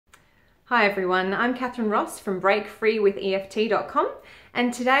Hi everyone, I'm Catherine Ross from breakfreewitheft.com,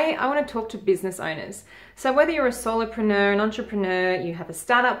 and today I want to talk to business owners. So whether you're a solopreneur, an entrepreneur, you have a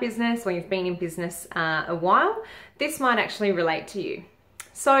startup business, or you've been in business a while, this might actually relate to you.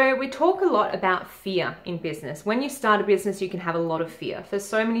 So we talk a lot about fear in business. When you start a business, you can have a lot of fear for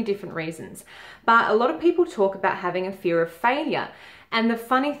so many different reasons. But a lot of people talk about having a fear of failure. And the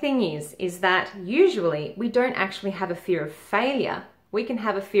funny thing is that usually we don't actually have a fear of failure. We can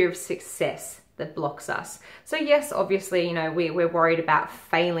have a fear of success that blocks us. So yes, obviously, we're worried about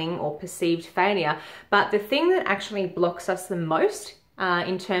failing or perceived failure, but the thing that actually blocks us the most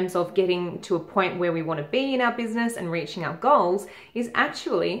in terms of getting to a point where we want to be in our business and reaching our goals is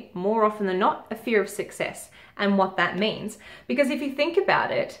actually, more often than not, a fear of success and what that means. Because if you think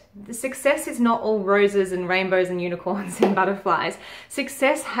about it, the success is not all roses and rainbows and unicorns and butterflies.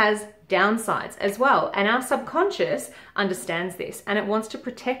 Success has downsides as well, and our subconscious understands this and it wants to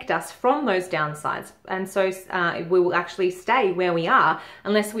protect us from those downsides, and so we will actually stay where we are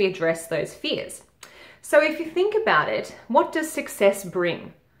unless we address those fears. So if you think about it, what does success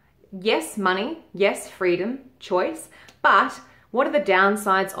bring? Yes, money, yes, freedom, choice, but what are the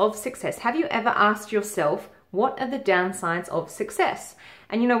downsides of success? Have you ever asked yourself, what are the downsides of success?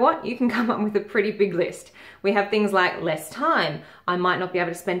 And you know what? You can come up with a pretty big list. We have things like less time. I might not be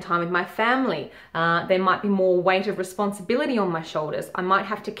able to spend time with my family. There might be more weight of responsibility on my shoulders. I might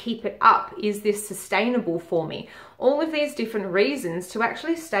have to keep it up. Is this sustainable for me? All of these different reasons to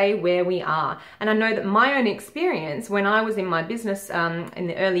actually stay where we are. And I know that my own experience when I was in my business in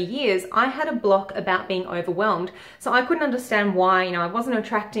the early years, I had a block about being overwhelmed. So I couldn't understand why, I wasn't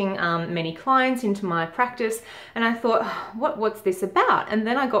attracting many clients into my practice. And I thought, what's this about? And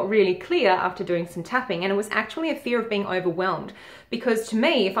then I got really clear after doing some tapping, and it was actually a fear of being overwhelmed. Because to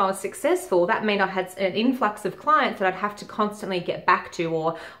me, if I was successful, that meant I had an influx of clients that I'd have to constantly get back to,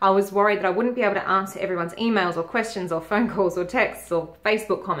 or I was worried that I wouldn't be able to answer everyone's emails or questions or phone calls or texts or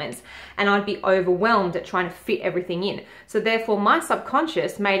Facebook comments, and I'd be overwhelmed at trying to fit everything in. So therefore, my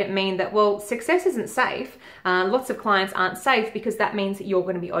subconscious made it mean that, well, success isn't safe. Lots of clients aren't safe because that means that you're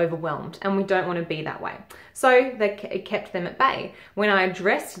going to be overwhelmed, and we don't want to be that way. So it kept them at bay. When I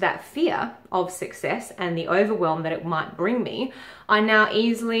addressed that fear of success and the overwhelm that it might bring me, I now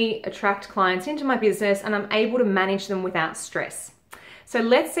easily attract clients into my business and I'm able to manage them without stress. So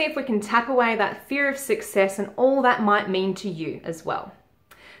let's see if we can tap away that fear of success and all that might mean to you as well.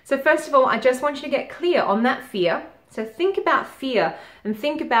 So first of all, I just want you to get clear on that fear. So think about fear and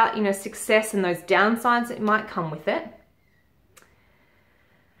think about, success and those downsides that might come with it.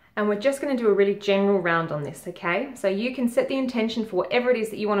 And we're just going to do a really general round on this, okay? So you can set the intention for whatever it is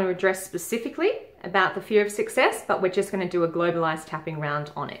that you want to address specifically about the fear of success, but we're just going to do a globalized tapping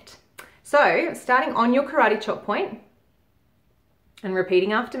round on it. So starting on your karate chop point and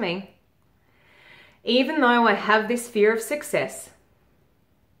repeating after me, even though I have this fear of success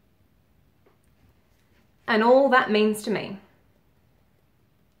and all that means to me,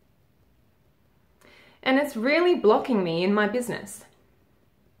 and it's really blocking me in my business,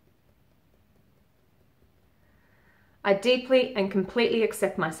 I deeply and completely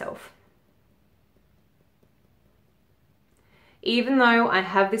accept myself. Even though I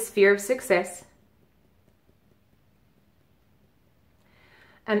have this fear of success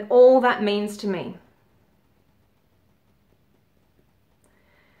and all that means to me,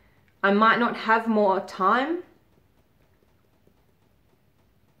 I might not have more time.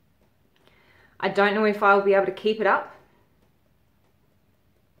 I don't know if I'll be able to keep it up.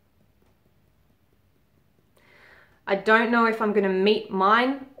 I don't know if I'm going to meet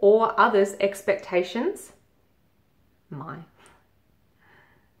mine or others' expectations.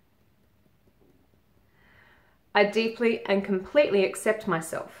 I deeply and completely accept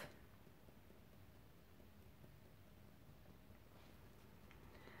myself.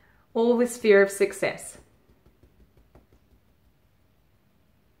 All this fear of success.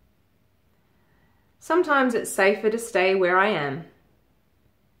 Sometimes it's safer to stay where I am.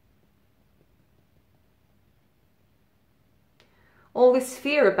 All this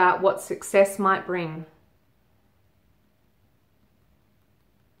fear about what success might bring.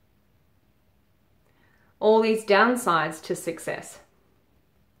 All these downsides to success.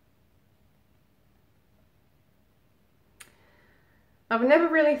 I've never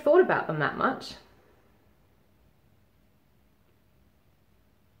really thought about them that much.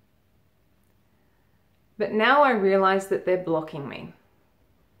 But now I realize that they're blocking me.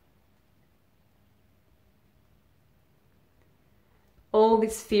 All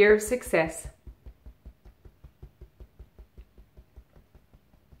this fear of success.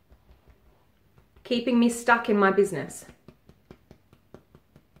 Keeping me stuck in my business.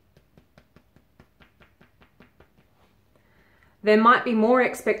 There might be more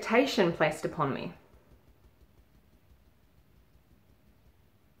expectation placed upon me.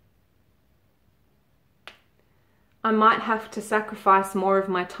 I might have to sacrifice more of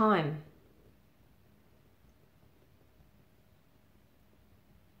my time.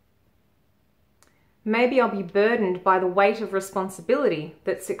 Maybe I'll be burdened by the weight of responsibility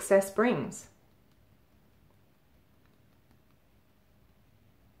that success brings.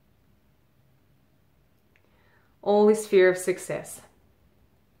 All is fear of success.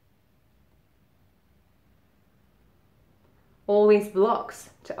 All these blocks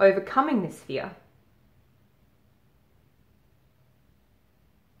to overcoming this fear.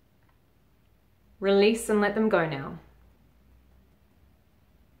 Release and let them go now.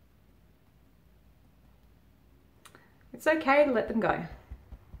 It's okay to let them go.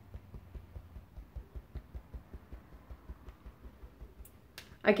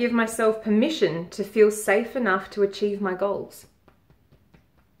 I give myself permission to feel safe enough to achieve my goals.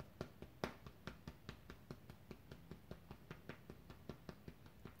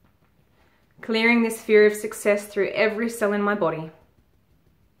 Clearing this fear of success through every cell in my body.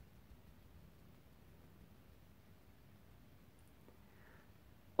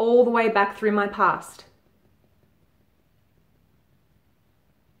 All the way back through my past.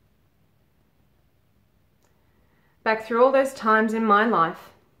 Back through all those times in my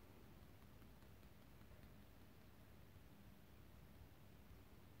life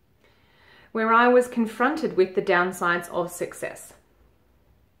where I was confronted with the downsides of success.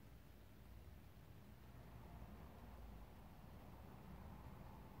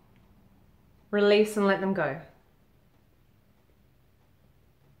 Release and let them go.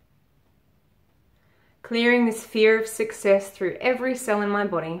 Clearing this fear of success through every cell in my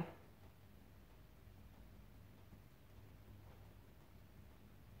body.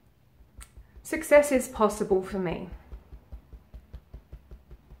 Success is possible for me.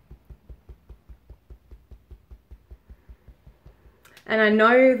 And I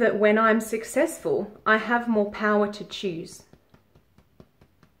know that when I'm successful, I have more power to choose.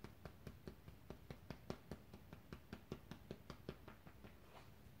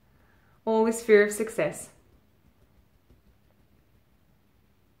 All is fear of success.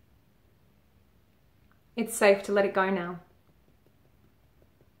 It's safe to let it go now.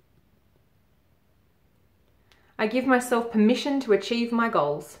 I give myself permission to achieve my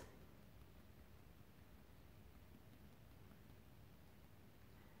goals.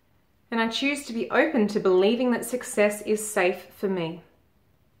 And I choose to be open to believing that success is safe for me.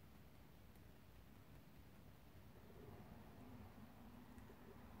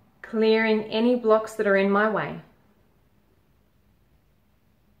 Clearing any blocks that are in my way.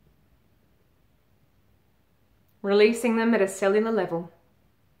 Releasing them at a cellular level.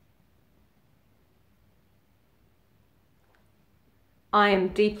 I am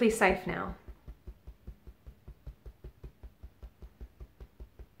deeply safe now.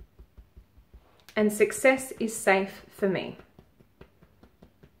 And success is safe for me.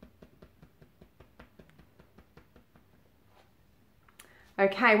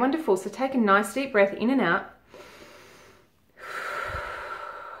 Okay, wonderful. So take a nice deep breath in and out.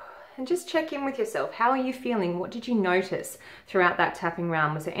 And just check in with yourself. How are you feeling? What did you notice throughout that tapping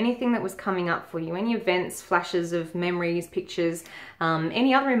round? Was there anything that was coming up for you? Any events, flashes of memories, pictures,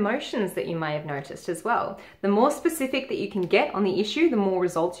 any other emotions that you may have noticed as well? The more specific that you can get on the issue, the more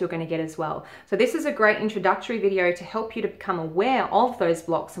results you're going to get as well. So this is a great introductory video to help you to become aware of those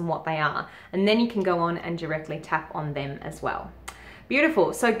blocks and what they are. And then you can go on and directly tap on them as well.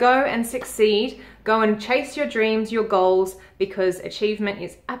 Beautiful. So go and succeed. Go and chase your dreams, your goals, because achievement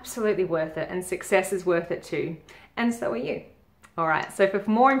is absolutely worth it and success is worth it too. And so are you. All right, so for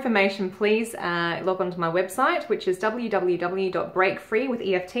more information, please log on to my website, which is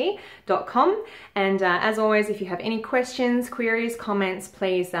www.breakfreewitheft.com. And as always, if you have any questions, queries, comments,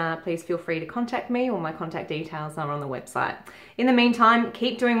 please feel free to contact me, or my contact details are on the website. In the meantime,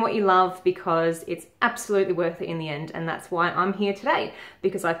 keep doing what you love, because it's absolutely worth it in the end. And that's why I'm here today,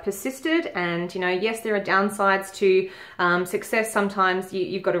 because I've persisted. And, you know, yes, there are downsides to success. Sometimes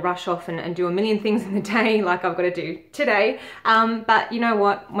you've got to rush off and do a million things in the day, like I've got to do today. But you know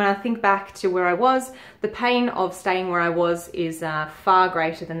what, when I think back to where I was, the pain of staying where I was is far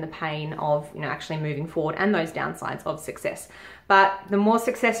greater than the pain of, you know, actually moving forward and those downsides of success. But the more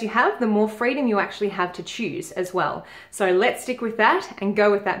success you have, the more freedom you actually have to choose as well. So let's stick with that and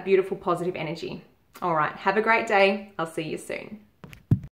go with that beautiful positive energy. All right, have a great day. I'll see you soon.